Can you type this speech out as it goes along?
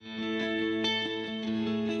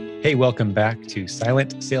Hey, welcome back to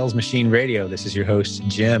Silent Sales Machine Radio. This is your host,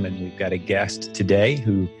 Jim, and we've got a guest today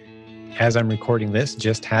who, as I'm recording this,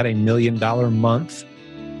 just had $1 million month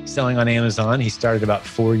selling on Amazon. He started about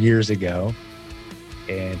 4 years ago,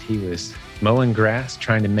 and he was mowing grass,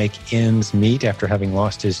 trying to make ends meet after having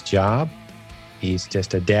lost his job. He's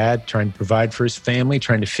just a dad trying to provide for his family,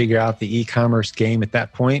 trying to figure out the e-commerce game at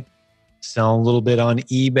that point. Selling a little bit on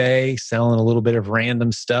eBay, selling a little bit of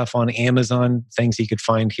random stuff on Amazon, things he could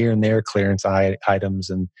find here and there, clearance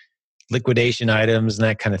items and liquidation items and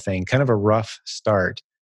that kind of thing. Kind of a rough start.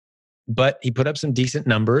 But he put up some decent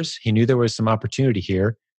numbers. He knew there was some opportunity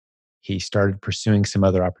here. He started pursuing some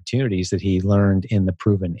other opportunities that he learned in the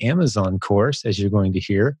Proven Amazon course, as you're going to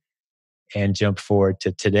hear, and jump forward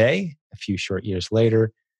to today, a few short years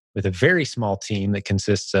later, with a very small team that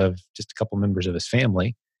consists of just a couple members of his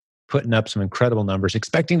family, putting up some incredible numbers,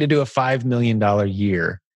 expecting to do a $5 million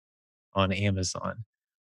year on Amazon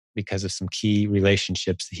because of some key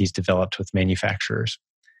relationships that he's developed with manufacturers.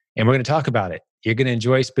 And we're going to talk about it. You're going to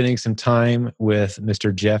enjoy spending some time with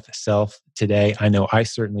Mr. Jeff Self today. I know I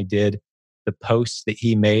certainly did. The posts that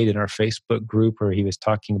he made in our Facebook group where he was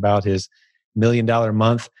talking about his $1 million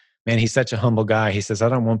month, man, he's such a humble guy. He says, I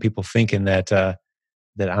don't want people thinking that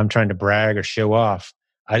I'm trying to brag or show off.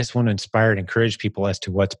 I just want to inspire and encourage people as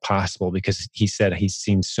to what's possible, because he said he's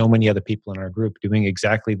seen so many other people in our group doing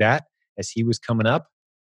exactly that as he was coming up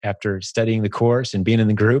after studying the course and being in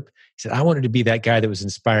the group. He said, I wanted to be that guy that was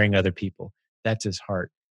inspiring other people. That's his heart.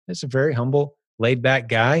 That's a very humble, laid back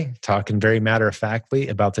guy talking very matter-of-factly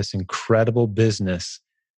about this incredible business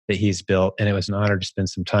that he's built. And it was an honor to spend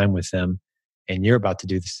some time with him. And you're about to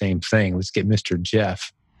do the same thing. Let's get Mr.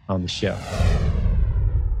 Jeff on the show.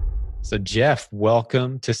 So Jeff,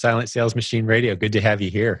 welcome to Silent Sales Machine Radio. Good to have you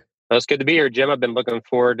here. Well, it's good to be here, Jim. I've been looking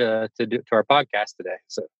forward to our podcast today.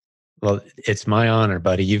 Well, it's my honor,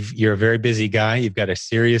 buddy. You're a very busy guy. You've got a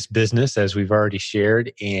serious business, as we've already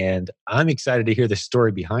shared, and I'm excited to hear the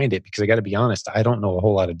story behind it, because I got to be honest, I don't know a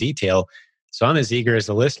whole lot of detail. So I'm as eager as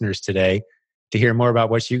the listeners today to hear more about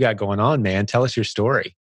what you got going on, man. Tell us your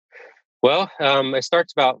story. Well, it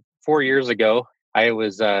starts about 4 years ago. I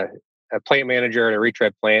was a plant manager at a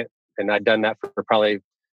retread plant, and I'd done that for probably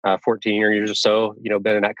 14 years or so,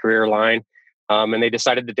 been in that career line. And they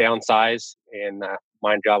decided to downsize, and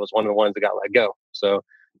my job was one of the ones that got let go. So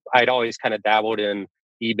I'd always kind of dabbled in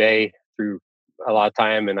eBay through a lot of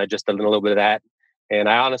time, and I just did a little bit of that. And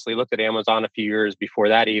I honestly looked at Amazon a few years before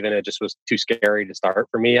that even. It just was too scary to start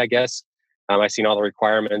for me, I guess. I seen all the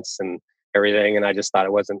requirements and everything, and I just thought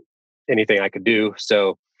it wasn't anything I could do.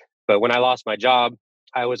 So, but when I lost my job,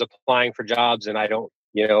 I was applying for jobs, and a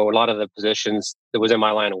lot of the positions that was in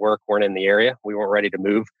my line of work weren't in the area. We weren't ready to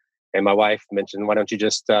move. And my wife mentioned, why don't you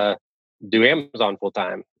just do Amazon full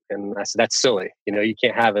time? And I said, that's silly. You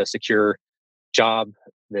can't have a secure job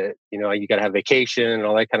that, you got to have vacation and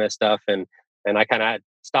all that kind of stuff. And I kind of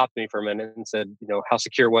stopped me for a minute and said, how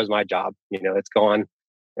secure was my job? It's gone.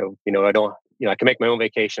 I can make my own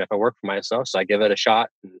vacation if I work for myself. So I give it a shot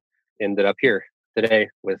and ended up here today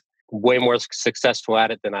with way more successful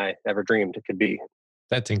at it than I ever dreamed it could be.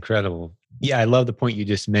 That's incredible. Yeah, I love the point you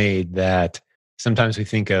just made that sometimes we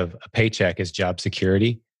think of a paycheck as job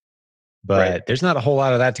security, but There's not a whole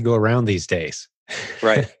lot of that to go around these days.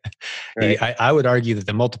 Right. I would argue that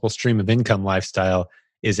the multiple stream of income lifestyle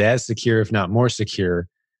is as secure, if not more secure.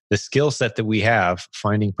 The skill set that we have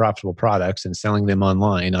finding profitable products and selling them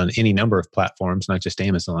online on any number of platforms, not just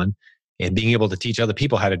Amazon, and being able to teach other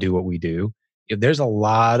people how to do what we do. There's a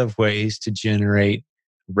lot of ways to generate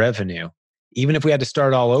revenue. Even if we had to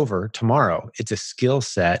start all over tomorrow, it's a skill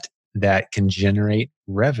set that can generate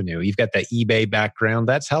revenue. You've got that eBay background.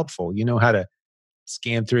 That's helpful. You know how to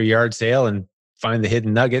scan through a yard sale and find the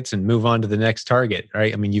hidden nuggets and move on to the next target,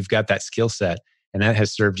 right? I mean, you've got that skill set, and that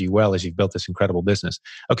has served you well as you've built this incredible business.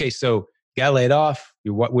 Okay, so got laid off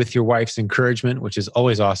with your wife's encouragement, which is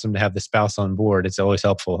always awesome to have the spouse on board. It's always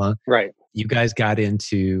helpful, huh? Right. You guys got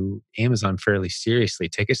into Amazon fairly seriously.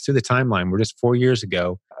 Take us through the timeline. We're just 4 years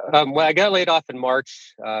ago. Well, I got laid off in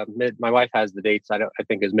March. My wife has the dates. I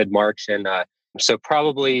think is mid-March, and so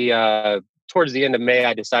probably towards the end of May,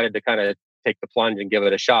 I decided to kind of take the plunge and give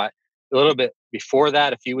it a shot. A little bit before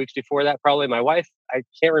that, a few weeks before that, probably my wife. I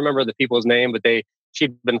can't remember the people's name, but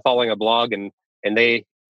she'd been following a blog, and they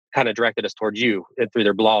kind of directed us towards you through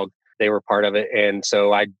their blog. They were part of it, and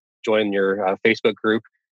so I joined your Facebook group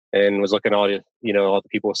and was looking at all the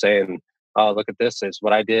people saying, oh, look at this is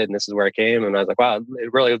what I did, and this is where I came. And I was like, wow,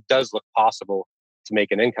 it really does look possible to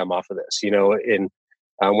make an income off of this, and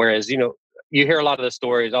whereas, you hear a lot of the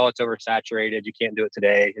stories, oh, it's oversaturated, you can't do it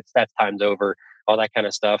today, that time's over, all that kind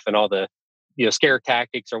of stuff, and all the scare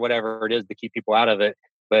tactics or whatever it is to keep people out of it.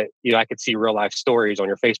 But, I could see real life stories on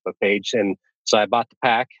your Facebook page. And so I bought the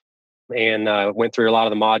pack and went through a lot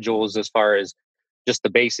of the modules as far as just the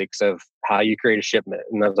basics of how you create a shipment.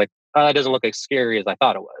 And I was like, oh, it doesn't look as scary as I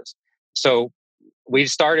thought it was. So we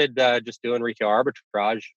started just doing retail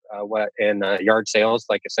arbitrage and yard sales,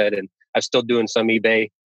 like I said, and I was still doing some eBay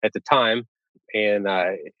at the time. And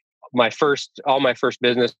all my first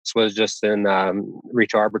business was just in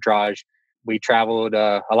retail arbitrage. We traveled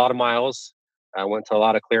a lot of miles. I went to a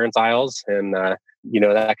lot of clearance aisles and, that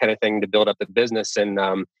kind of thing to build up the business. And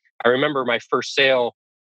I remember my first sale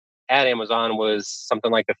at Amazon was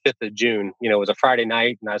something like the 5th of June. It was a Friday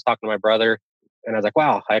night and I was talking to my brother and I was like,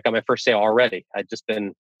 wow, I got my first sale already. I'd just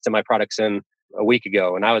been sent my products in a week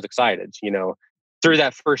ago and I was excited. Through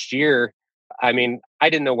that first year, I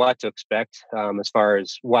didn't know what to expect as far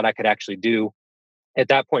as what I could actually do. At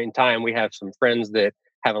that point in time, we have some friends that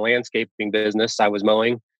have a landscaping business. I was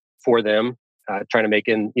mowing for them, trying to make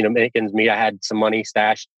ends meet. I had some money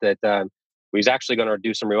stashed that we was actually going to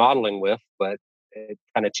do some remodeling with, but it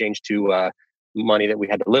kind of changed to money that we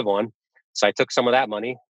had to live on. So I took some of that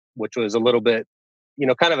money, which was a little bit,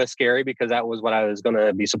 kind of a scary because that was what I was going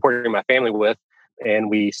to be supporting my family with. And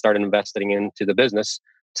we started investing into the business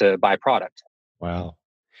to buy product. Wow.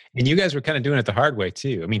 And you guys were kind of doing it the hard way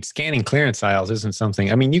too. Scanning clearance aisles isn't something,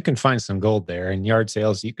 you can find some gold there in yard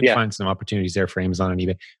sales. You can find some opportunities there for Amazon and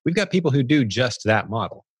eBay. We've got people who do just that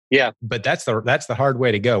model. Yeah. But that's the hard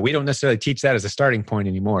way to go. We don't necessarily teach that as a starting point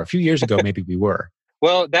anymore. A few years ago, maybe we were.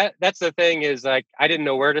 Well, that's the thing is like, I didn't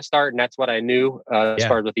know where to start. And that's what I knew as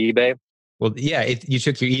far as with eBay. Well, yeah, you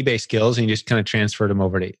took your eBay skills and you just kind of transferred them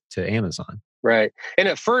over to Amazon. Right. And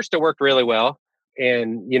at first it worked really well.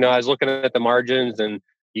 And, I was looking at the margins and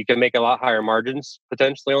you can make a lot higher margins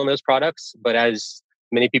potentially on those products. But as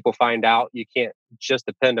many people find out, you can't just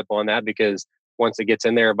depend upon that because once it gets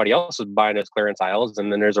in there, everybody else is buying those clearance aisles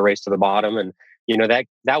and then there's a race to the bottom. And,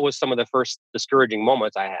 that was some of the first discouraging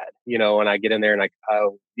moments I had, when I get in there and like,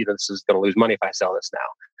 oh, this is going to lose money if I sell this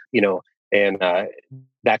now, and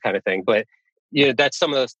that kind of thing. But, that's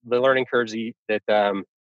some of the learning curves that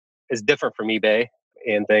is different from eBay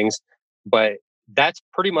and things. But that's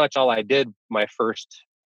pretty much all I did my first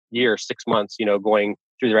year, 6 months, going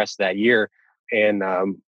through the rest of that year. And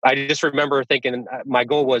I just remember thinking my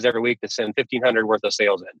goal was every week to send 1,500 worth of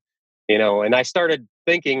sales in, and I started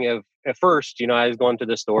thinking of at first, I was going to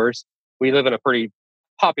the stores. We live in a pretty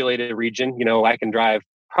populated region. I can drive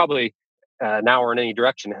probably an hour in any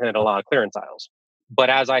direction and hit a lot of clearance aisles. But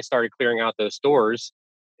as I started clearing out those stores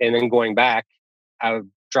and then going back, I would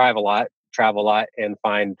drive a lot, travel a lot, and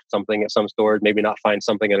find something at some stores, maybe not find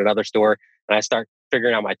something at another store. And I start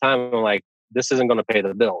figuring out my time. I'm like, this isn't going to pay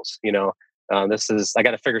the bills. I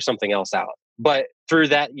got to figure something else out. But through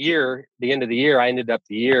that year, the end of the year, I ended up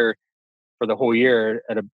for the whole year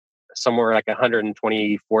at somewhere like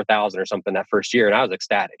 124,000 or something that first year. And I was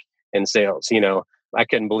ecstatic in sales. I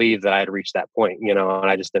couldn't believe that I had reached that point, and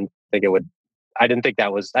I just didn't think it would. I didn't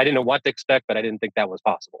know what to expect, but I didn't think that was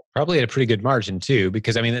possible. Probably at a pretty good margin too,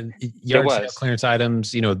 because yard sale clearance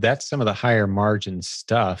items, that's some of the higher margin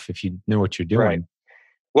stuff if you know what you're doing. Right.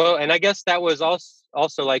 Well, and I guess that was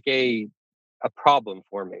also like a problem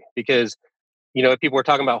for me because, people were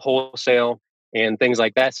talking about wholesale and things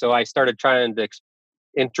like that. So I started trying to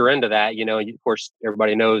enter into that. Of course,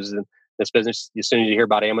 everybody knows in this business, as soon as you hear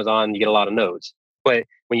about Amazon, you get a lot of no's. But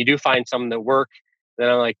when you do find some that work, then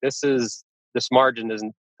I'm like, this margin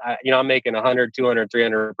isn't, I'm making 100, 200,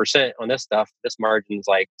 300% on this stuff. This margin's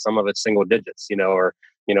like some of it's single digits, or,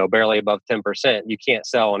 barely above 10%. You can't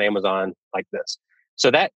sell on Amazon like this.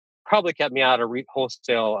 So that probably kept me out of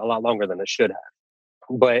wholesale a lot longer than it should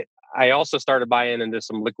have. But I also started buying into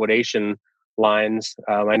some liquidation lines.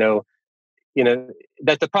 I know,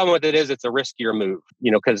 that the problem with it is it's a riskier move,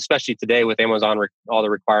 because especially today with Amazon, all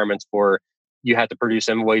the requirements for you have to produce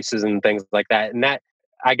invoices and things like that. And that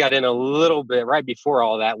I got in a little bit right before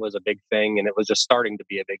all that was a big thing and it was just starting to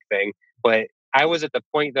be a big thing. But I was at the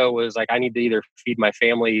point though, was like, I need to either feed my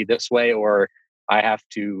family this way or I have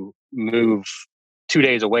to move 2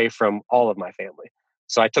 days away from all of my family.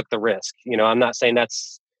 So I took the risk. I'm not saying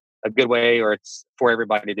that's a good way or it's for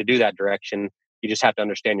everybody to do that direction. You just have to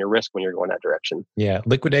understand your risk when you're going that direction. Yeah.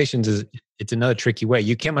 Liquidations it's another tricky way.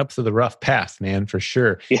 You came up through the rough path, man, for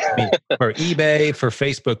sure. Yeah. For eBay, for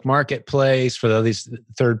Facebook Marketplace, for all these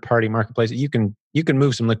third-party marketplaces, you can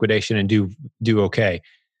move some liquidation and do okay.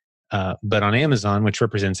 But on Amazon, which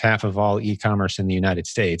represents half of all e-commerce in the United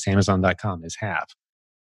States, Amazon.com is half.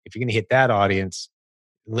 If you're going to hit that audience,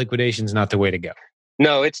 liquidation is not the way to go.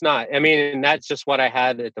 No, it's not. That's just what I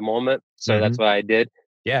had at the moment. So that's what I did.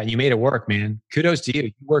 Yeah, you made it work, man. Kudos to you.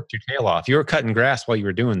 You worked your tail off. You were cutting grass while you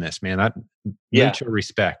were doing this, man. Yeah. Mutual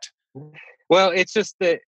respect. Well, it's just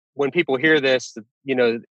that when people hear this,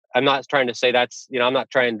 I'm not trying to say I'm not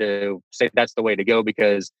trying to say that's the way to go,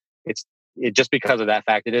 because it just because of that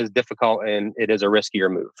fact, it is difficult and it is a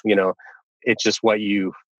riskier move. It's just what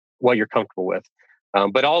you're comfortable with.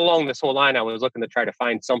 But all along this whole line, I was looking to try to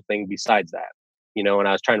find something besides that, and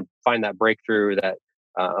I was trying to find that breakthrough, that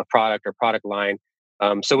a product or product line.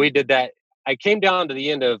 So we did that. I came down to the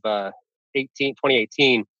end of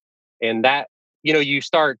 2018, and that, you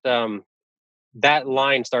start, that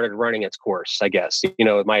line started running its course, I guess.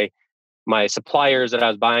 My suppliers that I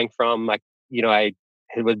was buying from, like, I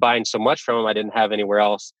was buying so much from them, I didn't have anywhere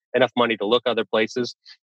else enough money to look other places.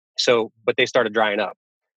 So, but they started drying up,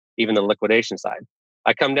 even the liquidation side.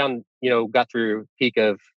 I come down, got through peak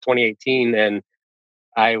of 2018, and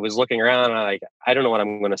I was looking around, and I don't know what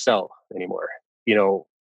I'm going to sell anymore.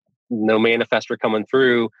 No manifests were coming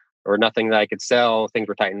through, or nothing that I could sell. Things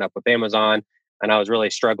were tightening up with Amazon, and I was really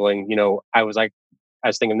struggling. I was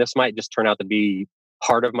thinking this might just turn out to be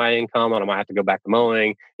part of my income, and I might have to go back to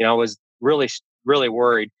mowing. I was really, really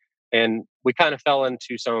worried, and we kind of fell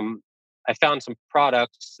into I found some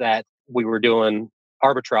products that we were doing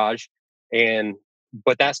arbitrage,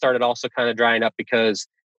 but that started also kind of drying up, because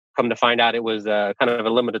come to find out, it was kind of a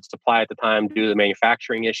limited supply at the time due to the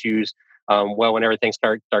manufacturing issues. When everything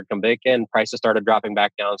started coming back in, prices started dropping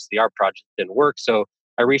back down, so the arbitrage didn't work. So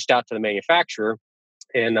I reached out to the manufacturer,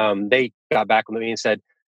 and they got back with me and said,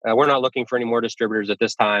 "We're not looking for any more distributors at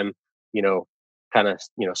this time." Kind of,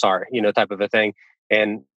 sorry, type of a thing.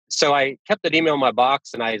 And so I kept that email in my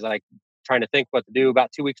box, and I was like trying to think what to do.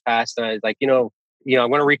 About 2 weeks passed, and I was like, I'm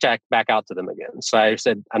going to reach back out to them again. So I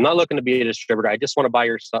said, I'm not looking to be a distributor. I just want to buy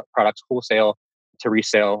your products wholesale to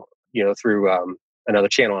resale, through another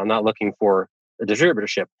channel. I'm not looking for a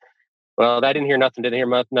distributorship. Well, I didn't hear nothing.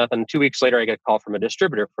 2 weeks later, I get a call from a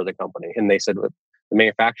distributor for the company, and they said, "Well, the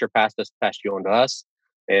manufacturer passed you on to us."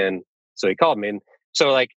 And so he called me, and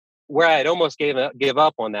so, like, where I had almost give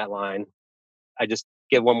up on that line, I just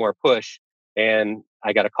give one more push, and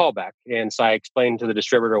I got a call back. And so I explained to the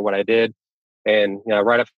distributor what I did, and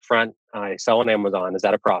right up front, I sell on Amazon. Is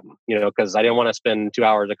that a problem? Because I didn't want to spend 2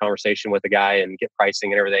 hours of conversation with the guy and get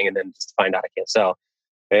pricing and everything, and then just find out I can't sell.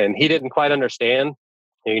 And he didn't quite understand.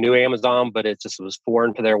 He knew Amazon, but it just was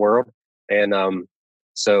foreign to their world. And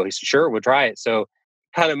so he said, "Sure, we'll try it." So,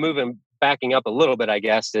 kind of backing up a little bit, I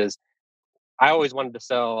guess, is I always wanted to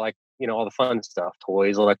sell, like, all the fun stuff,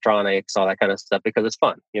 toys, electronics, all that kind of stuff, because it's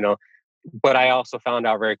fun. But I also found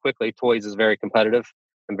out very quickly, toys is very competitive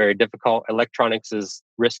and very difficult. Electronics is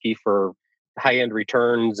risky for high-end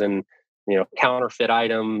returns and, counterfeit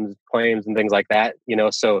items, claims, and things like that.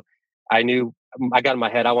 So I knew, I got in my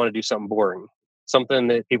head, I want to do something boring, something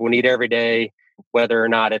that people need every day, whether or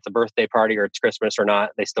not it's a birthday party or it's Christmas or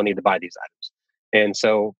not, they still need to buy these items. And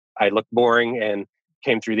so I looked boring and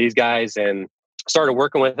came through these guys and started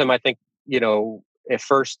working with them. I think, at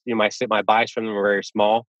first, my buys from them were very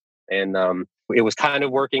small, and it was kind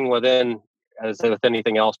of working within, as with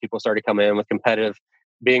anything else, people started coming in with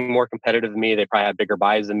being more competitive than me. They probably had bigger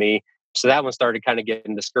buys than me. So that one started kind of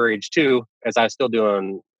getting discouraged too, as I was still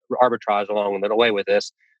doing arbitrage along the way with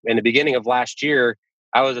this. In the beginning of last year,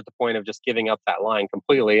 I was at the point of just giving up that line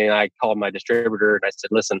completely. And I called my distributor and I said,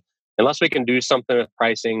 "Listen, unless we can do something with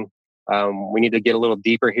pricing, we need to get a little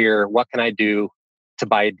deeper here. What can I do to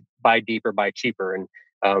buy deeper, buy cheaper?"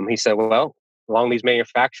 And he said, "Well, along these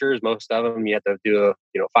manufacturers, most of them, you have to do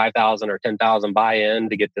a 5,000 or 10,000 buy-in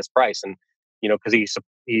to get this price." And because he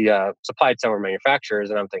supplied several manufacturers,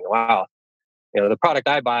 and I'm thinking, wow, the product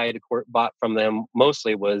I bought from them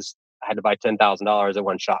mostly was, I had to buy $10,000 at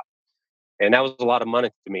one shot, and that was a lot of money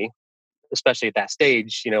to me, especially at that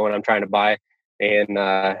stage, when I'm trying to buy. And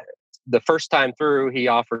the first time through, he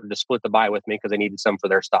offered to split the buy with me because they needed some for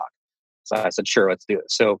their stock. So I said, "Sure, let's do it."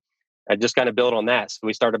 So I just kind of built on that. So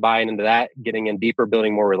we started buying into that, getting in deeper,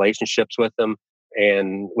 building more relationships with them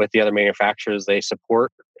and with the other manufacturers they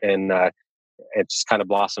support. And it just kind of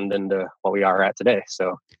blossomed into what we are at today.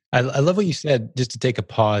 So I love what you said, just to take a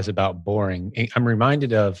pause about boring. I'm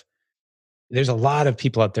reminded of, there's a lot of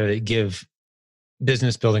people out there that give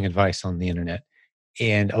business building advice on the internet.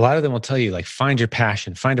 And a lot of them will tell you, like, find your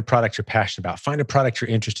passion, find a product you're passionate about, find a product you're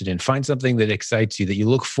interested in, find something that excites you, that you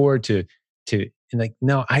look forward to. And like,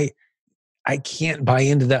 no, I can't buy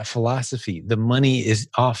into that philosophy. The money is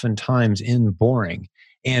oftentimes in boring.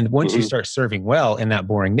 And once you start serving well in that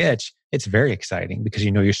boring niche, it's very exciting, because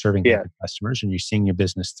you're serving happy customers and you're seeing your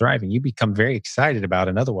business thriving. You become very excited about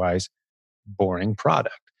an otherwise boring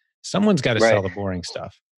product. Someone's got to sell the boring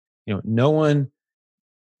stuff. No one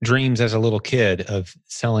dreams as a little kid of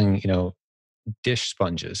selling, dish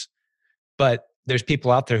sponges. But there's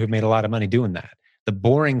people out there who've made a lot of money doing that. The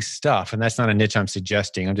boring stuff, and that's not a niche I'm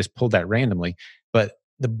suggesting, I just pulled that randomly, but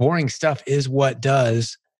the boring stuff is what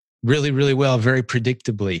does really, really well, very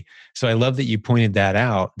predictably. So I love that you pointed that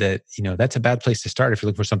out, that, that's a bad place to start if you're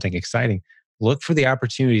looking for something exciting. Look for the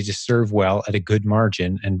opportunity to serve well at a good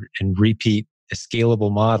margin and repeat a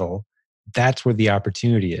scalable model. That's where the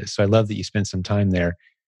opportunity is. So I love that you spent some time there.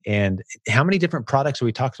 And how many different products are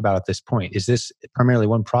we talking about at this point? Is this primarily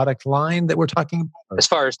one product line that we're talking about? As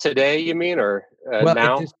far as today, you mean, or Well,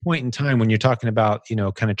 now? at this point in time, when you're talking about,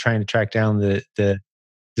 kind of trying to track down the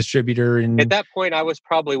distributor At that point, I was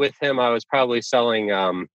probably with him. I was probably selling,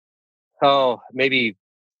 maybe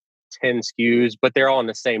 10 SKUs, but they're all in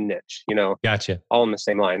the same niche, Gotcha. all in the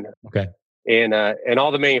same line. Okay. And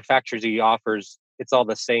all the manufacturers he offers, it's all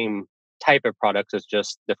the same type of products. It's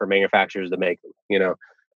just different manufacturers that make them,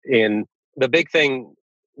 And the big thing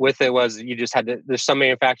with it was you just there's some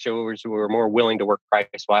manufacturers who were more willing to work price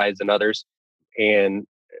wise than others. And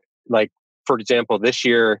like, for example, this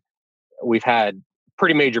year we've had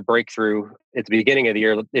pretty major breakthrough at the beginning of the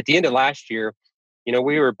year. At the end of last year,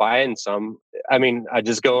 we were buying some. I mean, I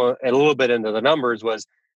just go a little bit into the numbers. Was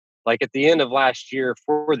like at the end of last year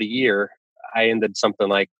for the year, I ended something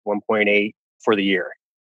like 1.8 for the year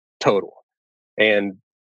total. And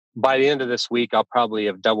by the end of this week, I'll probably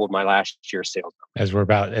have doubled my last year's sales. As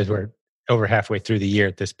we're over halfway through the year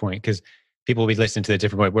at this point, because people will be listening to the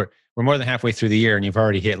different point. We're more than halfway through the year, and you've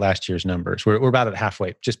already hit last year's numbers. We're about at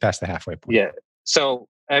halfway, just past the halfway point. Yeah. So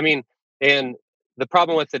I mean, and the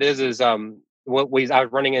problem with it is I was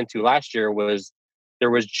running into last year was there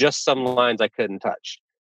was just some lines I couldn't touch,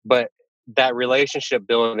 but that relationship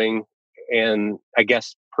building and I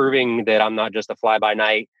guess proving that I'm not just a fly by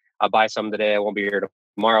night. I'll buy some today, I won't be here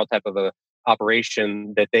tomorrow type of a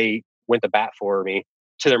operation, that they went to bat for me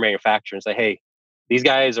to their manufacturer and say, hey, these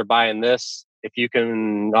guys are buying this. If you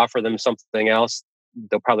can offer them something else,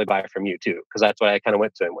 they'll probably buy it from you too. Because that's what I kind of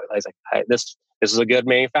went to him with. I was like, hey, this is a good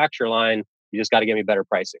manufacturer line. You just got to give me better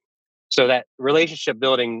pricing. So that relationship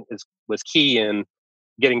building was key in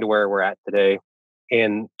getting to where we're at today.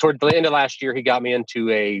 And toward the end of last year, he got me into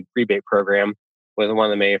a rebate program with one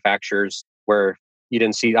of the manufacturers where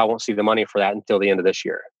I won't see the money for that until the end of this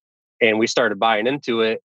year. And we started buying into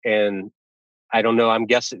it. And I don't know, I'm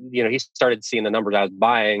guessing, he started seeing the numbers I was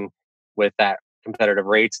buying with that competitive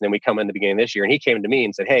rates. And then we come in the beginning of this year and he came to me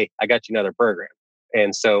and said, hey, I got you another program.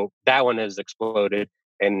 And so that one has exploded.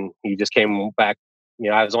 And he just came back.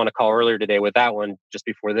 I was on a call earlier today with that one just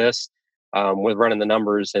before this, with running the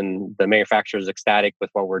numbers, and the manufacturer is ecstatic with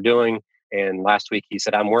what we're doing. And last week he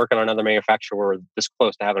said, I'm working on another manufacturer. We're this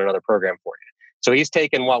close to having another program for you. So he's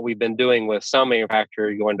taken what we've been doing with some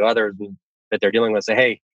manufacturers, going to others that they're dealing with, say,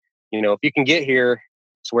 hey, if you can get here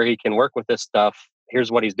to where he can work with this stuff,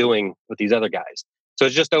 here's what he's doing with these other guys. So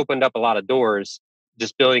it's just opened up a lot of doors,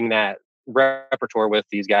 just building that repertoire with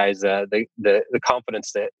these guys, the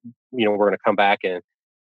confidence that, we're going to come back and,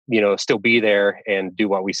 still be there and do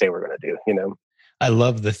what we say we're going to do. I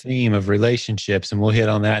love the theme of relationships, and we'll hit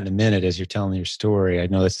on that in a minute as you're telling your story. I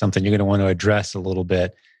know that's something you're going to want to address a little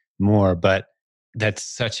bit more, but that's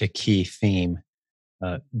such a key theme.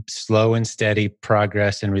 Slow and steady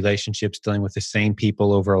progress in relationships, dealing with the same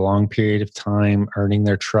people over a long period of time, earning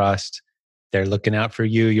their trust. They're looking out for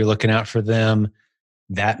you. You're looking out for them.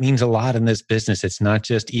 That means a lot in this business. It's not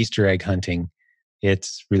just Easter egg hunting.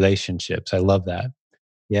 It's relationships. I love that.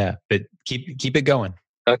 Yeah, but keep it going.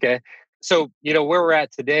 Okay. So, where we're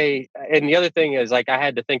at today, and the other thing is, like, I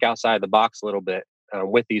had to think outside the box a little bit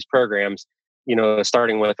with these programs,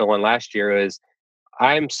 starting with the one last year, is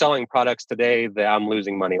I'm selling products today that I'm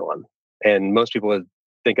losing money on. And most people would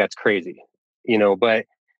think that's crazy, but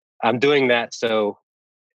I'm doing that so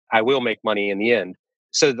I will make money in the end.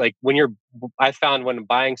 So like I found when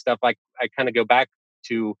buying stuff, like I kind of go back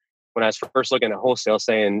to when I was first looking at wholesale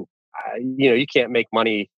saying, you can't make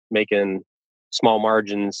money making small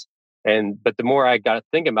margins. But the more I got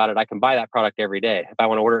thinking about it, I can buy that product every day. If I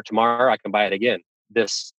want to order it tomorrow, I can buy it again.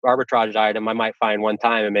 This arbitrage item, I might find one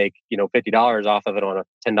time and make, $50 off of it on a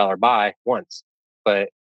 $10 buy once. But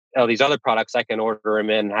these other products, I can order them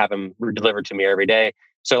in and have them delivered to me every day.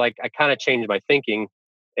 So like I kind of changed my thinking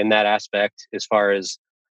in that aspect as far as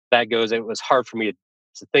that goes. It was hard for me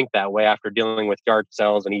to think that way after dealing with yard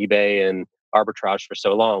sales and eBay and arbitrage for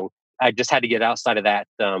so long. I just had to get outside of that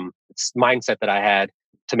mindset that I had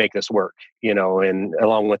to make this work, and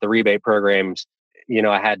along with the rebate programs,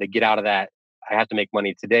 I had to get out of that. I have to make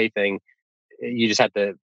money today thing. You have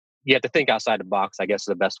to think outside the box, I guess is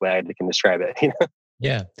the best way I can describe it.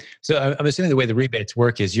 Yeah. So I'm assuming the way the rebates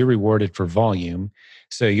work is you're rewarded for volume.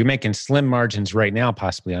 So you're making slim margins right now,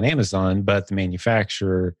 possibly on Amazon, but the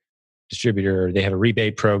manufacturer, distributor, they have a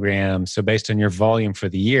rebate program. So based on your volume for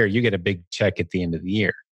the year, you get a big check at the end of the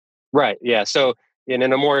year. Right. Yeah. So, and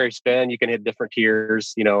in a more you spend, you can hit different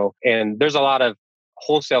tiers, and there's a lot of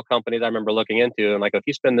wholesale companies I remember looking into, and like, if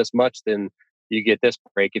you spend this much, then you get this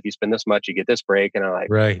break. If you spend this much, you get this break. And I'm like,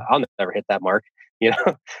 Right. I'll never hit that mark, you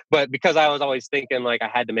know. But because I was always thinking like I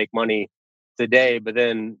had to make money today, but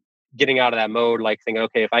then getting out of that mode, like thinking,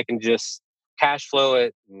 okay, if I can just cash flow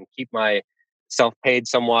it and keep my self paid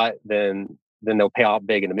somewhat, then they'll pay off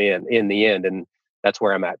big in the end. And that's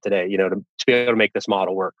where I'm at today, to be able to make this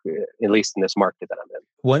model work, at least in this market that I'm in.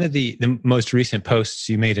 One of the most recent posts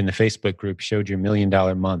you made in the Facebook group showed your $1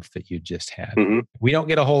 million month that you just had. Mm-hmm. We don't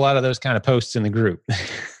get a whole lot of those kind of posts in the group.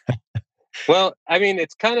 Well, I mean,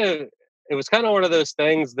 it was kind of one of those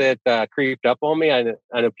things that creeped up on me. I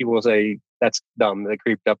know people will say that's dumb, they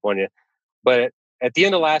creeped up on you. But at the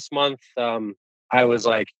end of last month, I was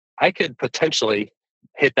like, I could potentially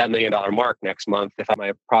hit that $1 million mark next month if I have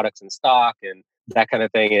my products in stock and that kind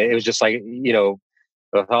of thing. It was just like,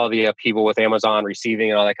 with all the people with Amazon receiving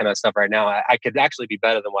and all that kind of stuff right now, I could actually be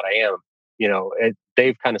better than what I am.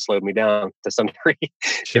 They've kind of slowed me down to some degree,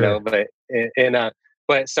 Sure.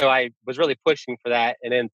 but so I was really pushing for that.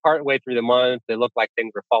 And then partway through the month, it looked like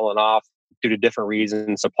things were falling off due to different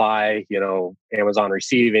reasons, supply, Amazon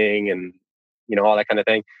receiving and, all that kind of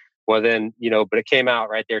thing. Well, then, but it came out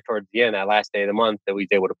right there towards the end, that last day of the month, that we was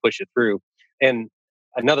able to push it through. And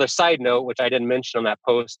another side note, which I didn't mention on that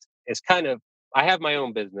post, is I have my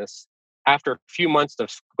own business. After a few months of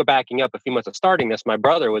starting this, my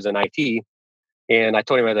brother was in IT. And I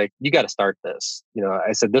told him, I was like, you got to start this.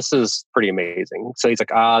 I said, this is pretty amazing. So he's like,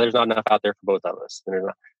 there's not enough out there for both of us. And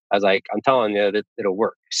I was like, I'm telling you that it'll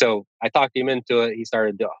work. So I talked him into it. He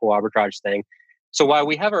started the whole arbitrage thing. So while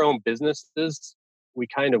we have our own businesses, we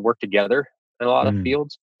kind of work together in a lot of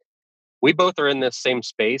fields. We both are in this same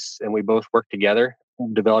space and we both work together,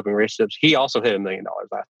 developing relationships. He also hit $1 million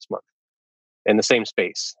last month in the same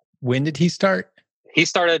space. When did he start? He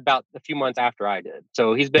started about a few months after I did.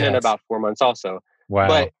 So he's been in about 4 months also. Wow.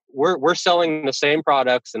 But we're selling the same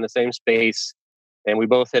products in the same space, and we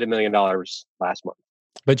both hit $1 million last month.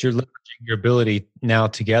 But you're leveraging your ability now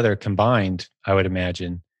together combined, I would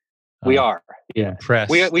imagine. We are. Yeah. Impressed.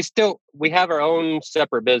 We have our own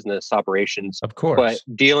separate business operations. Of course.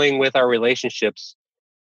 But dealing with our relationships,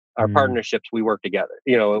 our partnerships, we work together,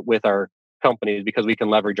 with our companies because we can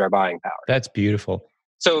leverage our buying power. That's beautiful.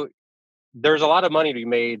 So there's a lot of money to be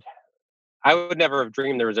made. I would never have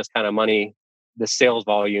dreamed there was this kind of money, the sales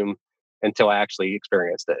volume, until I actually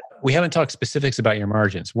experienced it. We haven't talked specifics about your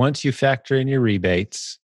margins. Once you factor in your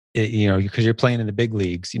rebates, because you're playing in the big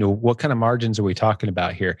leagues, what kind of margins are we talking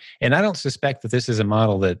about here? And I don't suspect that this is a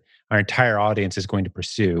model that our entire audience is going to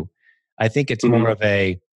pursue. I think it's more of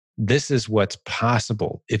this is what's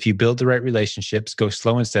possible. If you build the right relationships, go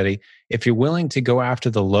slow and steady. If you're willing to go after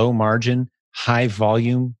the low margin, high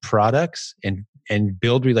volume products and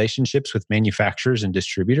build relationships with manufacturers and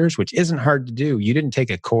distributors, which isn't hard to do. You didn't take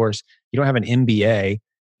a course. You don't have an MBA.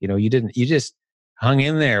 You just hung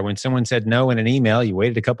in there. When someone said no in an email, you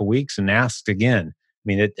waited a couple of weeks and asked again. I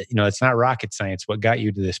mean, it's not rocket science. What got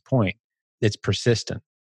you to this point? It's persistent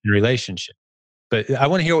in relationship. But I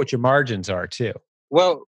want to hear what your margins are too.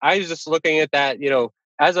 Well, I was just looking at that,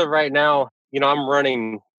 as of right now, I'm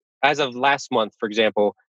running, as of last month, for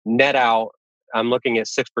example, net out, I'm looking at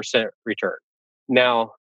 6% return.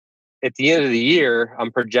 Now, at the end of the year, I'm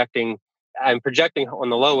projecting on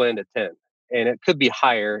the low end at 10, and it could be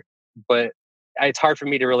higher, but it's hard for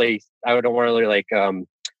me to I don't want to really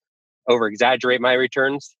over exaggerate my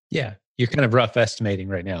returns. Yeah. You're kind of rough estimating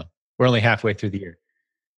right now. We're only halfway through the year,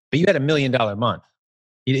 but you had $1 million month.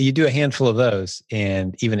 You do a handful of those,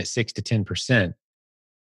 and even at 6 to 10%,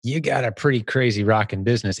 you got a pretty crazy rocking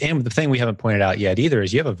business. And the thing we haven't pointed out yet either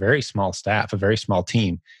is you have a very small staff, a very small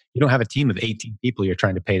team. You don't have a team of 18 people you're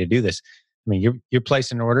trying to pay to do this. I mean, you're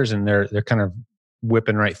placing orders and they're kind of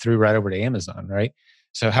whipping right over to Amazon, right?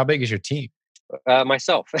 So how big is your team?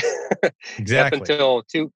 Myself. Exactly. Up until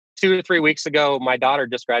 2 to 3 weeks ago, my daughter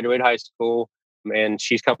just graduated high school and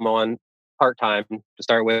she's come on part-time to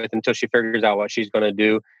start with until she figures out what she's going to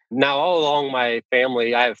do. Now, all along my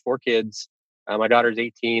family, I have 4 kids. My daughter's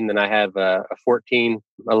 18, and I have a 14,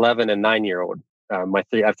 11, and 9-year-old. I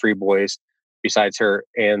have 3 boys besides her,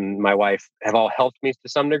 and my wife have all helped me to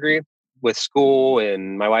some degree with school.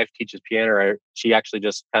 And my wife teaches piano. She actually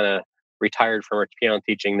just kind of retired from her piano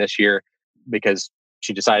teaching this year because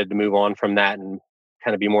she decided to move on from that and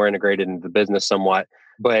kind of be more integrated into the business somewhat.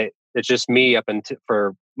 But it's just me up until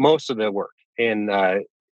for most of the work. And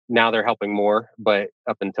now they're helping more, but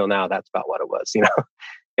up until now, that's about what it was, you know.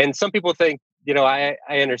 And some people think, you know, I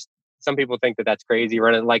understand. Some people think that that's crazy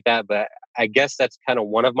running like that, but I guess that's kind of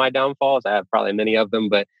one of my downfalls. I have probably many of them,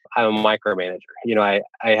 but I'm a micromanager. You know, I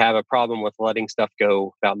have a problem with letting stuff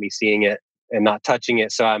go without me seeing it and not touching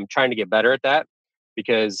it. So I'm trying to get better at that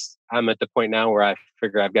because I'm at the point now where I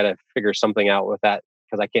figure I've got to figure something out with that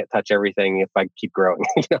because I can't touch everything if I keep growing.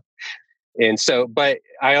 You know? And so, but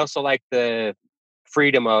I also like the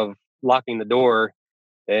freedom of locking the door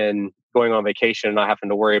and going on vacation and not having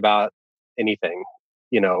to worry about anything,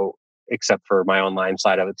 you know, except for my online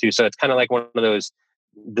side of it too. So it's kind of like one of those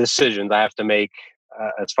decisions I have to make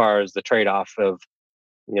as far as the trade-off of,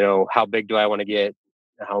 you know, how big do I want to get,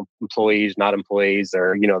 how employees, not employees,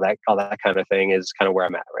 or, you know, that all that kind of thing is kind of where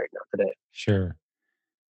I'm at right now today. Sure.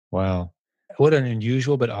 Wow. What an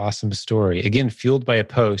unusual but awesome story. Again, fueled by a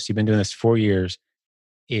post. You've been doing this 4 years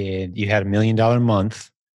and you had $1 million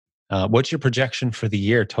month. What's your projection for the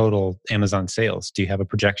year total Amazon sales? Do you have a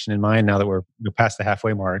projection in mind now that we're past the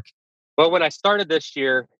halfway mark? Well, when I started this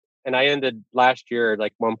year and I ended last year at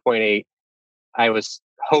like 1.8, I was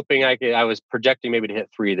hoping I was projecting maybe to hit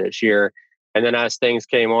 3 this year. And then as things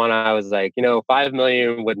came on, I was like, you know, 5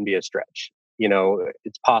 million wouldn't be a stretch. You know,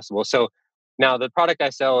 it's possible. So now the product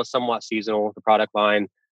I sell is somewhat seasonal, the product line.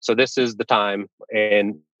 So this is the time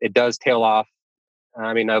and it does tail off.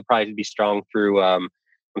 I mean, I'll probably be strong through, I'm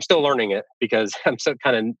still learning it because I'm so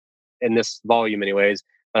kind of in this volume anyways,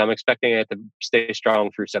 but I'm expecting it to stay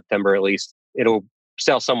strong through September at least. It'll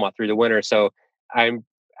sell somewhat through the winter. So I'm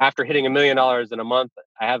after hitting $1 million in a month,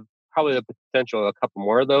 I have probably the potential of a couple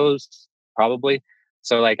more of those, probably.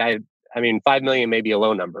 So like I mean, 5 million may be a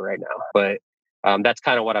low number right now, but that's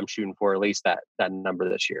kind of what I'm shooting for, at least that number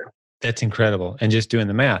this year. That's incredible. And just doing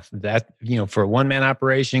the math, that, you know, for a one-man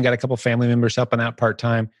operation, you got a couple family members helping out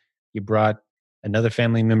part-time. You brought another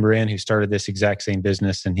family member in who started this exact same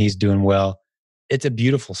business and he's doing well. It's a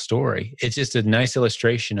beautiful story. It's just a nice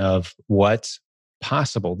illustration of what's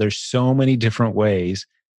possible. There's so many different ways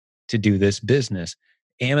to do this business.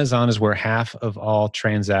 Amazon is where half of all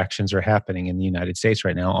transactions are happening in the United States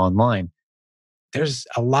right now online. There's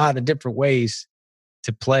a lot of different ways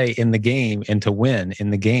to play in the game and to win in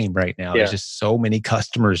the game right now. Yeah. There's just so many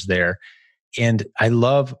customers there. And I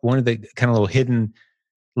love one of the kind of little hidden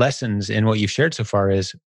lessons in what you've shared so far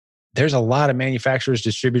is there's a lot of manufacturers,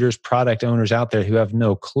 distributors, product owners out there who have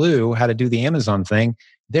no clue how to do the Amazon thing.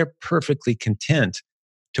 They're perfectly content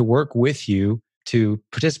to work with you, to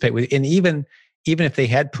participate with. And even if they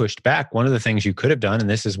had pushed back, one of the things you could have done, and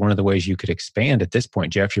this is one of the ways you could expand at this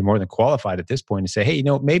point, Jeff, you're more than qualified at this point to say, hey, you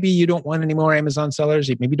know, maybe you don't want any more Amazon sellers.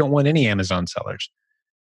 Maybe you don't want any Amazon sellers.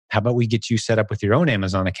 How about we get you set up with your own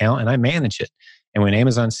Amazon account and I manage it? And when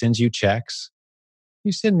Amazon sends you checks,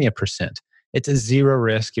 you send me a %. It's a zero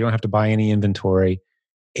risk. You don't have to buy any inventory.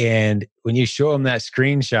 And when you show them that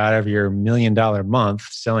screenshot of your $1 million month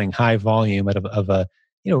selling high volume of a,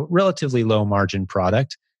 you know, relatively low margin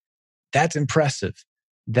product, that's impressive.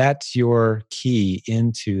 That's your key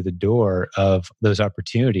into the door of those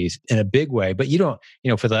opportunities in a big way. But you don't,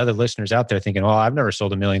 you know, for the other listeners out there thinking, well, I've never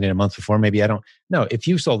sold $1 million in a month before. Maybe I don't. No, if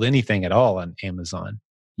you sold anything at all on Amazon,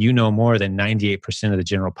 you know more than 98% of the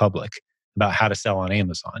general public about how to sell on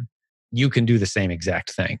Amazon. You can do the same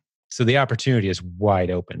exact thing. So the opportunity is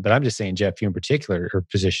wide open. But I'm just saying, Jeff, you in particular are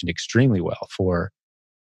positioned extremely well for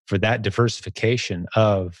that diversification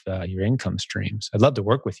of your income streams. I'd love to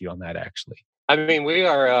work with you on that, actually. I mean, we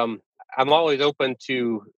are. I'm always open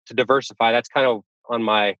to diversify. That's kind of on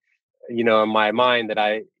my, you know, in my mind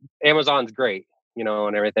that Amazon's great, you know,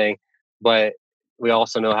 and everything, but we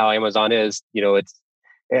also know how Amazon is. You know, and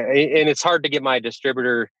it's hard to get my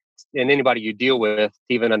distributor and anybody you deal with to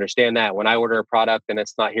even understand that. When I order a product and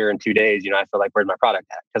it's not here in 2 days, you know, I feel like, where's my product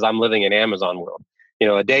at? Because I'm living in Amazon world. You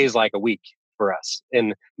know, a day is like a week for us,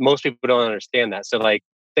 and most people don't understand that. So like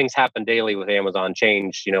things happen daily with Amazon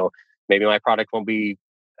change. You know, maybe my product won't be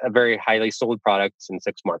a very highly sold product in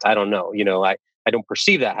 6 months. I don't know. You know, I don't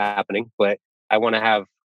perceive that happening, but I want to have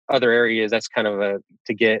other areas. That's kind of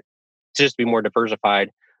to just be more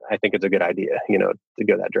diversified. I think it's a good idea, you know, to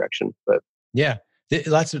go that direction. But yeah,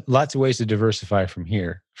 lots of ways to diversify from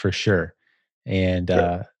here for sure. And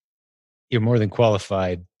sure. You're more than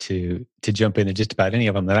qualified to jump into just about any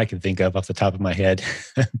of them that I can think of off the top of my head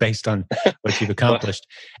based on what you've accomplished,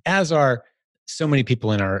 as are so many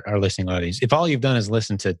people in our listening audience. If all you've done is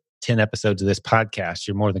listen to 10 episodes of this podcast,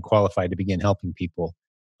 you're more than qualified to begin helping people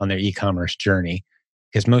on their e-commerce journey,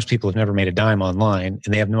 because most people have never made a dime online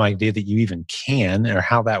and they have no idea that you even can or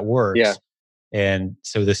how that works. Yeah. And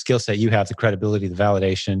so the skill set you have, the credibility, the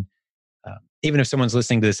validation, Even if someone's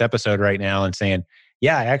listening to this episode right now and saying,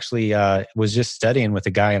 yeah, I actually was just studying with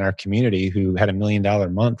a guy in our community who had $1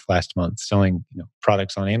 million month last month selling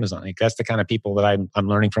products on Amazon. Like, that's the kind of people that I'm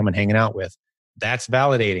learning from and hanging out with. That's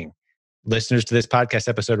validating. Listeners to this podcast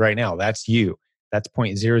episode right now, that's you. That's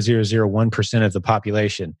 0.0001% of the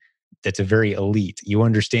population. That's a very elite. You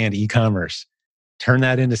understand e-commerce. Turn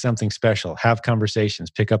that into something special. Have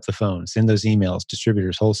conversations, pick up the phone, send those emails,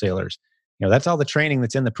 distributors, wholesalers. That's all the training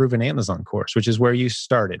that's in the Proven Amazon course, which is where you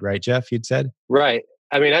started, right, Jeff? You'd said? Right.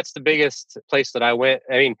 I mean, that's the biggest place that I went.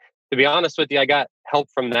 I mean, to be honest with you, I got help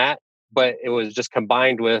from that, but it was just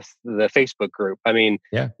combined with the Facebook group. I mean,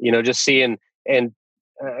 yeah, just seeing, and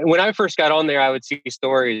when I first got on there, I would see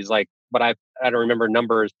stories like, but I don't remember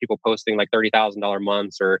numbers, people posting like $30,000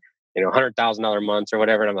 months or, $100,000 months or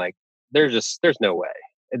whatever. And I'm like, there's no way.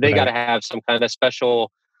 They got to have some kind of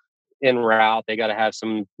special en route. They got to have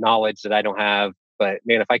some knowledge that I don't have. But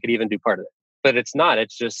man, if I could even do part of it, but it's not.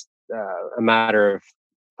 It's just a matter of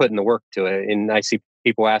putting the work to it. And I see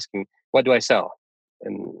people asking, "What do I sell?"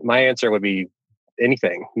 And my answer would be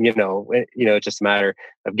anything. It's just a matter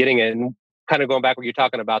of getting it. And kind of going back what you're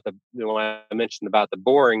talking about when I mentioned about the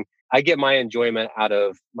boring, I get my enjoyment out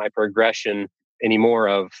of my progression anymore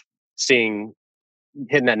of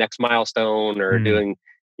hitting that next milestone or doing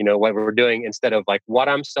what we're doing instead of like what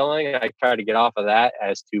I'm selling. I try to get off of that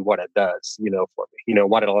as to what it does, for me,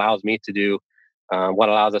 what it allows me to do, what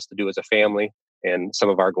allows us to do as a family and some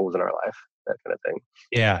of our goals in our life, that kind of thing.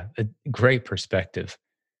 Yeah. A great perspective.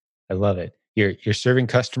 I love it. You're serving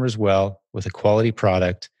customers well with a quality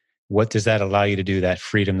product. What does that allow you to do? That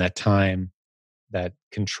freedom, that time, that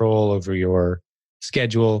control over your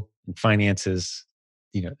schedule and finances,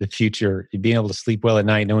 the future, being able to sleep well at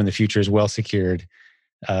night, knowing the future is well secured.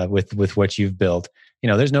 With what you've built.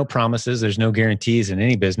 There's no promises, there's no guarantees in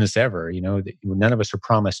any business ever. None of us are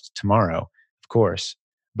promised tomorrow, of course,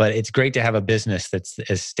 but it's great to have a business that's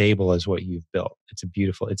as stable as what you've built.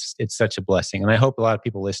 It's such a blessing. And I hope a lot of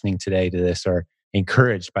people listening today to this are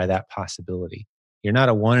encouraged by that possibility. You're not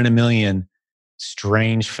a 1 in a million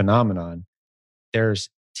strange phenomenon.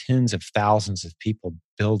 There's tens of thousands of people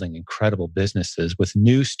building incredible businesses with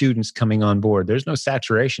new students coming on board. There's no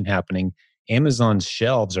saturation happening. Amazon's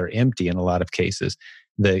shelves are empty in a lot of cases.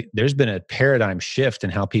 There's been a paradigm shift in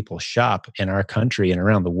how people shop in our country and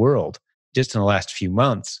around the world just in the last few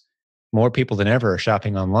months. More people than ever are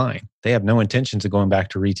shopping online. They have no intentions of going back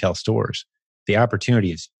to retail stores. The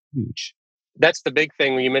opportunity is huge. That's the big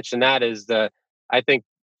thing when you mention that is I think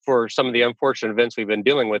for some of the unfortunate events we've been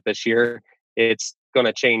dealing with this year, it's going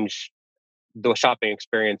to change the shopping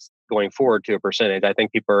experience going forward to a percentage. I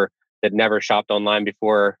think people that never shopped online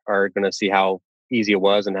before are going to see how easy it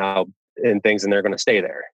was and things, and they're going to stay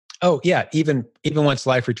there. Oh yeah, even once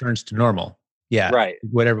life returns to normal. Yeah, right.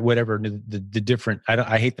 Whatever the different.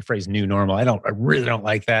 I hate the phrase "new normal." I really don't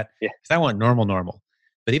like that. Yeah, because I want normal.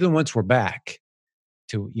 But even once we're back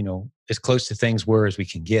to as close to things were as we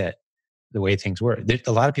can get, the way things were,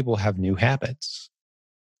 a lot of people have new habits.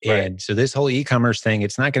 And so this whole e-commerce thing,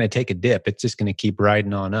 it's not going to take a dip. It's just going to keep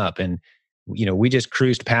riding on up. And, we just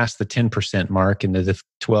cruised past the 10% mark into the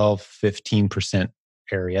 12, 15%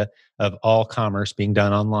 area of all commerce being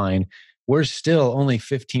done online. We're still only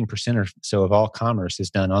 15% or so of all commerce is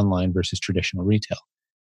done online versus traditional retail.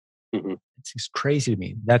 Mm-hmm. It's just crazy to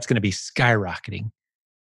me. That's going to be skyrocketing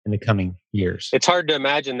in the coming years. It's hard to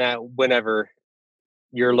imagine that whenever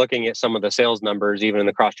you're looking at some of the sales numbers, even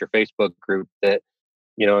across your Facebook group, that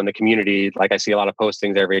in the community, like I see a lot of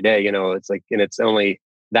postings every day, it's like, and it's only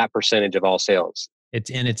that percentage of all sales. It's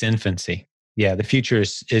in its infancy. Yeah, the future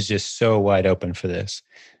is just so wide open for this.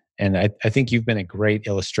 And I think you've been a great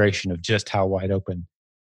illustration of just how wide open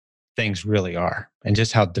things really are and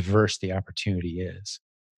just how diverse the opportunity is.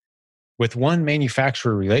 With one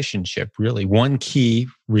manufacturer relationship, really one key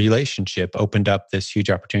relationship opened up this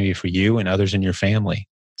huge opportunity for you and others in your family.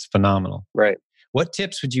 It's phenomenal. Right. What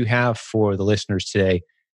tips would you have for the listeners today?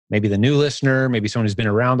 Maybe the new listener, maybe someone who's been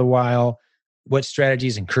around a while. What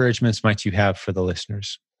strategies, encouragements might you have for the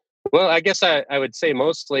listeners? Well, I guess I would say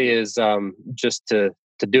mostly is just to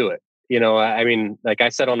do it. I mean, like I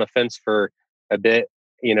sat on the fence for a bit,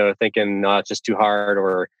 thinking, no, it's just too hard,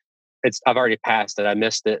 or I've already passed it. I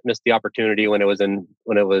missed the opportunity when it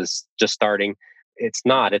was just starting. It's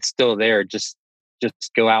not. It's still there. Just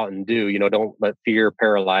go out and do. Don't let fear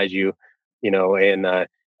paralyze you. And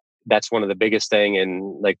that's one of the biggest thing.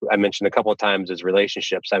 And like I mentioned a couple of times, is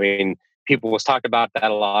relationships. I mean, people was talking about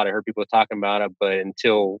that a lot. I heard people talking about it, but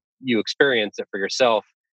until you experience it for yourself,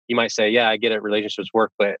 you might say, yeah, I get it, relationships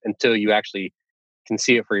work. But until you actually can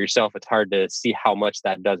see it for yourself, it's hard to see how much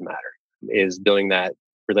that does matter, is building that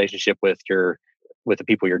relationship with the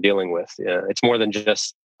people you're dealing with. It's more than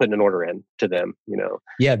just putting an order in to them,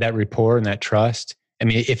 Yeah, that rapport and that trust. I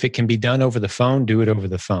mean, if it can be done over the phone, do it over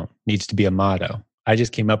the phone. Needs to be a motto. I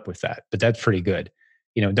just came up with that, but that's pretty good.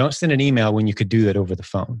 Don't send an email when you could do that over the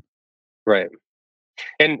phone. Right.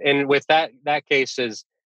 And with that case is,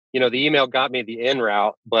 the email got me the in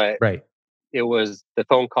route, but Right. it was the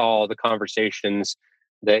phone call, the conversations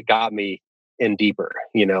that got me in deeper,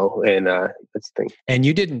 and that's the thing. And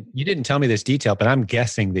you didn't tell me this detail, but I'm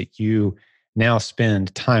guessing that you now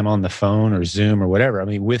spend time on the phone or Zoom or whatever. I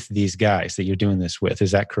mean, with these guys that you're doing this with.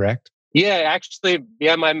 Is that correct? Yeah, actually,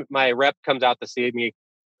 yeah, my rep comes out to see me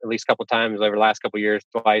at least a couple of times over the last couple of years,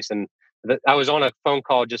 twice. And I was on a phone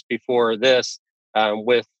call just before this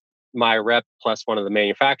with my rep plus one of the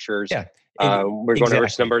manufacturers. Yeah, we're going over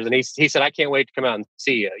some numbers, and he said, "I can't wait to come out and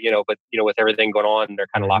see you." But with everything going on, they're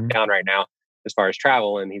kind of locked down right now as far as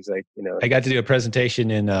travel. And he's like, I got to do a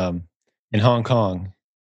presentation in Hong Kong,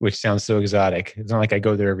 which sounds so exotic. It's not like I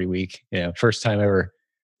go there every week. First time ever,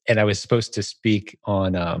 and I was supposed to speak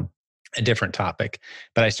on a different topic,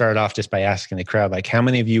 but I started off just by asking the crowd, like, how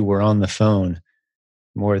many of you were on the phone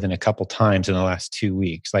more than a couple times in the last 2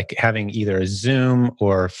 weeks, like having either a Zoom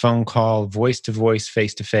or a phone call, voice to voice,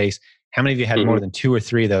 face to face? How many of you had more than 2 or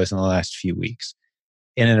 3 of those in the last few weeks?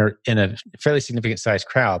 And in a fairly significant sized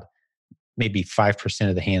crowd, maybe 5%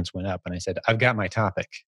 of the hands went up. And I said, I've got my topic.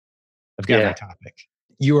 My topic.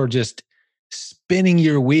 You are just spinning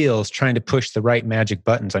your wheels trying to push the right magic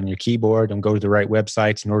buttons on your keyboard and go to the right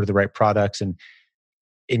websites and order the right products. And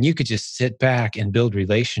you could just sit back and build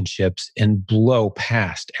relationships and blow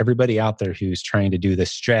past everybody out there who's trying to do the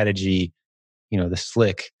strategy, the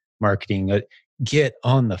slick marketing. Get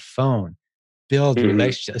on the phone, build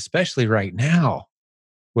relationships, especially right now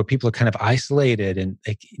where people are kind of isolated. And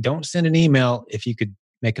don't send an email. If you could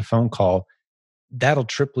make a phone call, that'll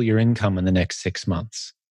triple your income in the next 6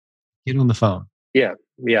 months. Get on the phone. Yeah.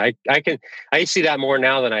 I see that more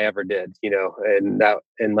now than I ever did,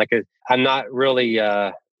 I'm not really,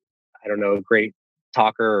 I don't know, a great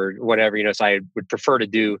talker or whatever, so I would prefer to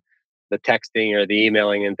do the texting or the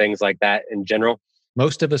emailing and things like that in general.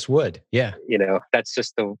 Most of us would. Yeah. That's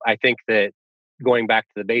just I think that going back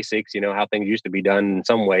to the basics, how things used to be done in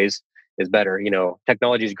some ways is better.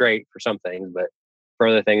 Technology is great for some things, but for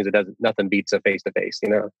other things, nothing beats a face to face,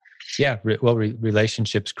 Yeah. Well,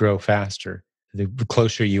 relationships grow faster the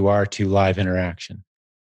closer you are to live interaction.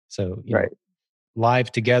 So, right.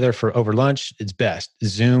 Live together for over lunch is best.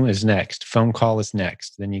 Zoom is next. Phone call is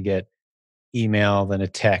next. Then you get email, then a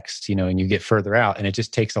text, and you get further out. And it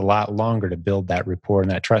just takes a lot longer to build that rapport and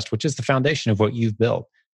that trust, which is the foundation of what you've built.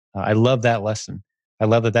 I love that lesson. I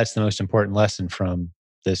love that that's the most important lesson from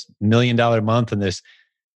this $1 million month and this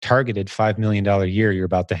targeted $5 million year you're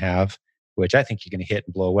about to have, which I think you're going to hit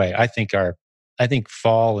and blow away. I think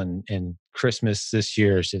fall and Christmas this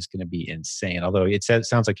year is just going to be insane. Although it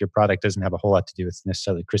sounds like your product doesn't have a whole lot to do with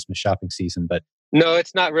necessarily Christmas shopping season, but no,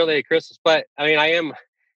 it's not really a Christmas. But I mean,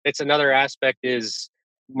 it's another aspect is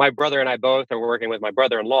my brother and I both are working with my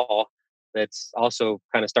brother-in-law that's also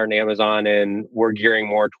kind of starting Amazon, and we're gearing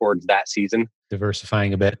more towards that season.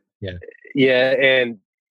 Diversifying a bit. Yeah. Yeah. And,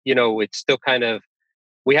 it's still kind of,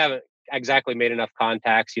 we haven't exactly made enough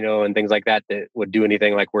contacts, and things like that would do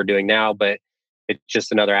anything like we're doing now, but it's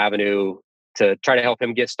just another avenue to try to help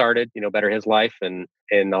him get started, better his life and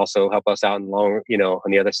also help us out in long,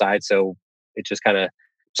 on the other side. So it's just kind of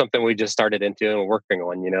something we just started into and we're working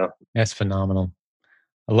on, That's phenomenal.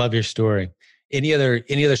 I love your story. Any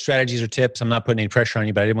other strategies or tips? I'm not putting any pressure on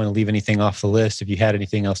you, but I didn't want to leave anything off the list. If you had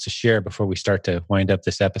anything else to share before we start to wind up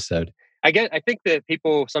this episode. I think that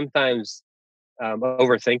people sometimes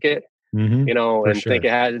overthink it, and think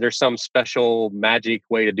there's some special magic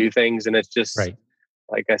way to do things. And it's just, right.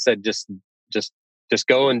 Like I said, just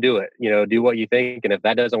go and do it, do what you think. And if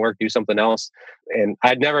that doesn't work, do something else. And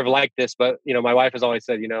I'd never liked this, but, my wife has always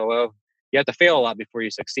said, well, you have to fail a lot before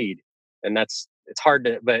you succeed. And it's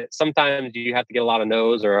hard but sometimes you have to get a lot of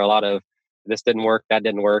no's or a lot of this didn't work, that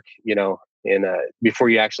didn't work, and before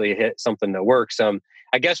you actually hit something that works.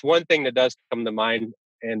 I guess one thing that does come to mind,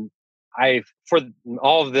 and for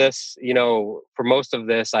all of this, for most of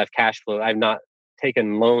this, I've cash flow. I've not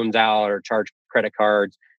taken loans out or charged credit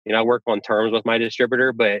cards. I work on terms with my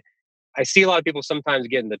distributor, but I see a lot of people sometimes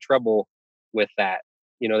get into trouble with that.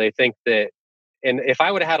 They think that, and if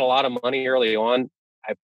I would have had a lot of money early on,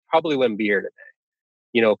 I probably wouldn't be here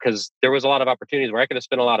today, because there was a lot of opportunities where I could have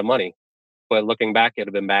spent a lot of money, but looking back, it would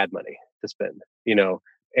have been bad money to spend,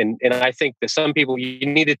 and I think that some people, you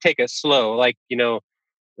need to take it slow. Like,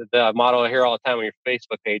 the motto I hear all the time on your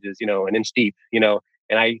Facebook page is, an inch deep,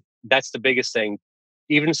 and that's the biggest thing.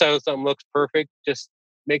 even so something looks perfect, just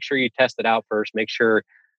make sure you test it out first. Make sure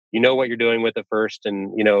you know what you're doing with it first.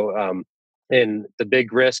 And, and the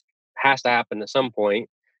big risk has to happen at some point,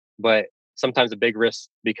 but sometimes the big risks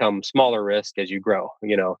become smaller risk as you grow.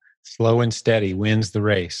 Slow and steady wins the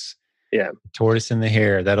race. Yeah. Tortoise and the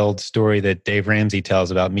hare, that old story that Dave Ramsey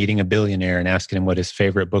tells about meeting a billionaire and asking him what his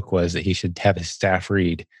favorite book was that he should have his staff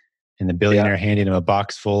read. And the billionaire handed him a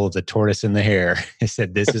box full of The Tortoise and the Hare. He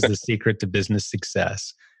said, this is the secret to business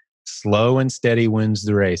success. Slow and steady wins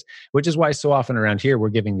the race, which is why so often around here, we're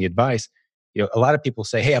giving the advice. A lot of people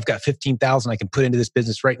say, hey, I've got 15,000 I can put into this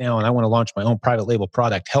business right now, and I want to launch my own private label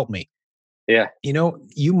product. Help me. Yeah.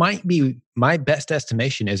 You might be, my best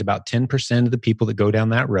estimation is about 10% of the people that go down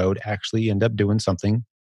that road actually end up doing something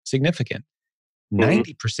significant.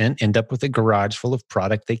 90% end up with a garage full of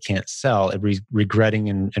product they can't sell and regretting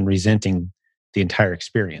and resenting the entire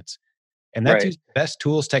experience. And that's the best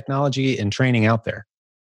tools, technology, and training out there.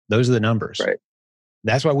 Those are the numbers. Right.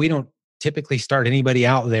 That's why we don't typically start anybody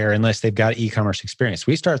out there unless they've got e-commerce experience.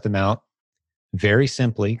 We start them out very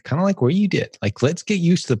simply, kind of like where you did. Like, let's get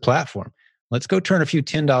used to the platform. Let's go turn a few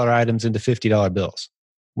 $10 items into $50 bills.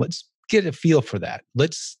 Let's get a feel for that.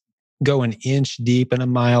 Let's go an inch deep and a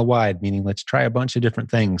mile wide, meaning let's try a bunch of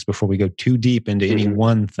different things before we go too deep into any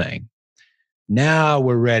one thing. Now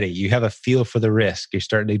we're ready. You have a feel for the risk. You're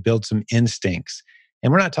starting to build some instincts.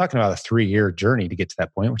 And we're not talking about a 3-year journey to get to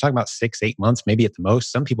that point. We're talking about 6-8 months, maybe at the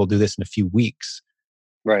most. Some people do this in a few weeks.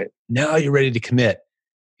 Right. Now you're ready to commit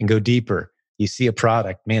and go deeper. You see a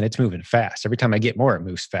product, man, it's moving fast. Every time I get more, it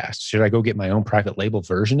moves fast. Should I go get my own private label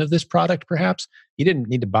version of this product, perhaps? You didn't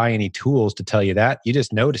need to buy any tools to tell you that. You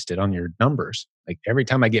just noticed it on your numbers. Like, every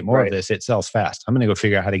time I get more of this, it sells fast. I'm going to go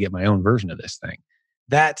figure out how to get my own version of this thing.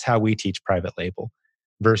 That's how we teach private label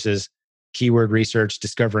versus keyword research,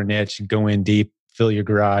 discover a niche, go in deep, fill your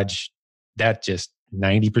garage. That just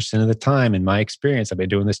 90% of the time, in my experience, I've been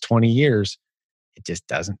doing this 20 years, it just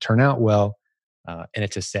doesn't turn out well. And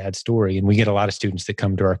it's a sad story. And we get a lot of students that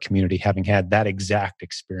come to our community having had that exact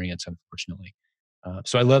experience, unfortunately.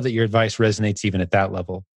 So I love that your advice resonates even at that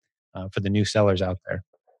level for the new sellers out there.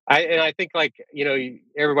 I think, like,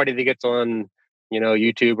 everybody that gets on,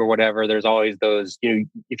 YouTube or whatever, there's always those,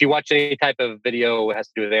 if you watch any type of video that has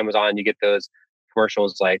to do with Amazon, you get those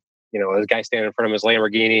commercials like, this guy standing in front of his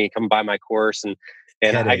Lamborghini, come buy my course. And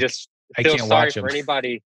I just feel sorry for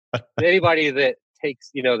anybody that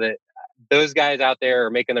takes, that those guys out there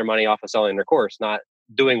are making their money off of selling their course, not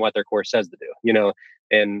doing what their course says to do,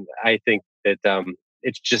 and I think that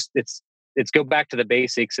it's go back to the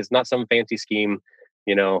basics. It's not some fancy scheme,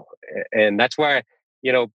 and that's why,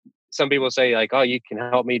 some people say like, oh, you can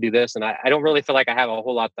help me do this. And I don't really feel like I have a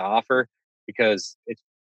whole lot to offer because it's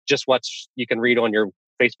just what you can read on your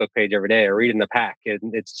Facebook page every day or read in the pack.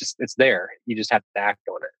 And it's there. You just have to act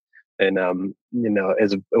on it. And,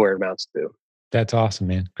 as where it amounts to. That's awesome,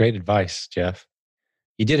 man. Great advice, Jeff.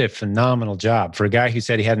 You did a phenomenal job. For a guy who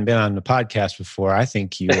said he hadn't been on the podcast before, I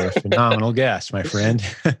think you were a phenomenal guest, my friend.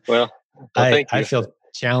 Well, thank you. I feel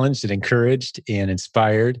challenged and encouraged and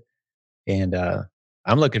inspired. And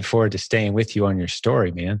I'm looking forward to staying with you on your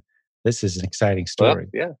story, man. This is an exciting story.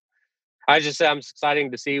 Well, yeah. I'm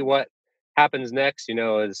exciting to see what happens next,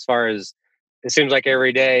 as far as it seems like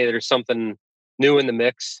every day there's something new in the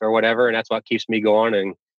mix or whatever. And that's what keeps me going.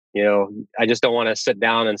 And, I just don't want to sit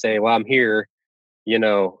down and say, well, I'm here,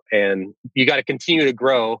 and you got to continue to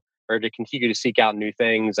grow or to continue to seek out new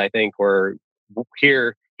things. I think we're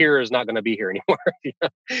here is not going to be here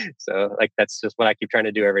anymore. So like, that's just what I keep trying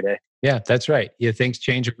to do every day. Yeah, that's right. Yeah. Things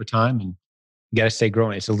change over time and you got to stay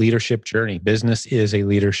growing. It's a leadership journey. Business is a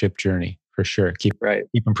leadership journey for sure. Keep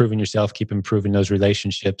improving yourself, keep improving those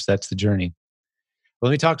relationships. That's the journey. Well,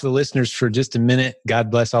 let me talk to the listeners for just a minute. God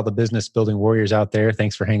bless all the business building warriors out there.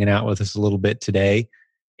 Thanks for hanging out with us a little bit today.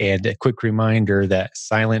 And a quick reminder that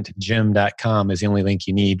silentjim.com is the only link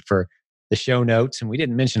you need for the show notes. And we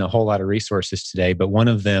didn't mention a whole lot of resources today, but one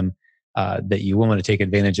of them that you will want to take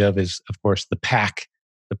advantage of is, of course, the PAC,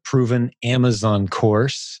 the Proven Amazon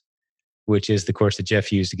course, which is the course that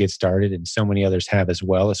Jeff used to get started, and so many others have as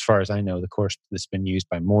well. As far as I know, the course that's been used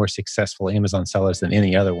by more successful Amazon sellers than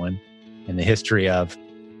any other one in the history of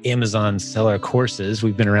Amazon seller courses.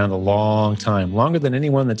 We've been around a long time, longer than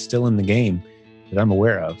anyone that's still in the game that I'm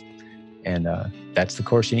aware of. And that's the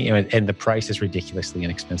course you need. And the price is ridiculously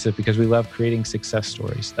inexpensive because we love creating success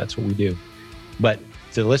stories. That's what we do. But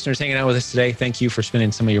to the listeners hanging out with us today, thank you for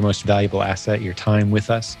spending some of your most valuable asset, your time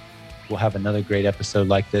with us. We'll have another great episode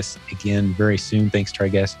like this again very soon. Thanks to our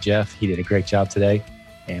guest, Jeff. He did a great job today.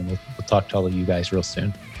 And we'll talk to all of you guys real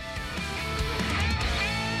soon.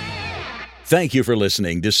 Thank you for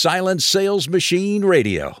listening to Silent Sales Machine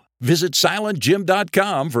Radio. Visit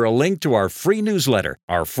silentjim.com for a link to our free newsletter,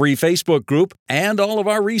 our free Facebook group, and all of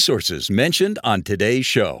our resources mentioned on today's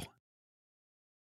show.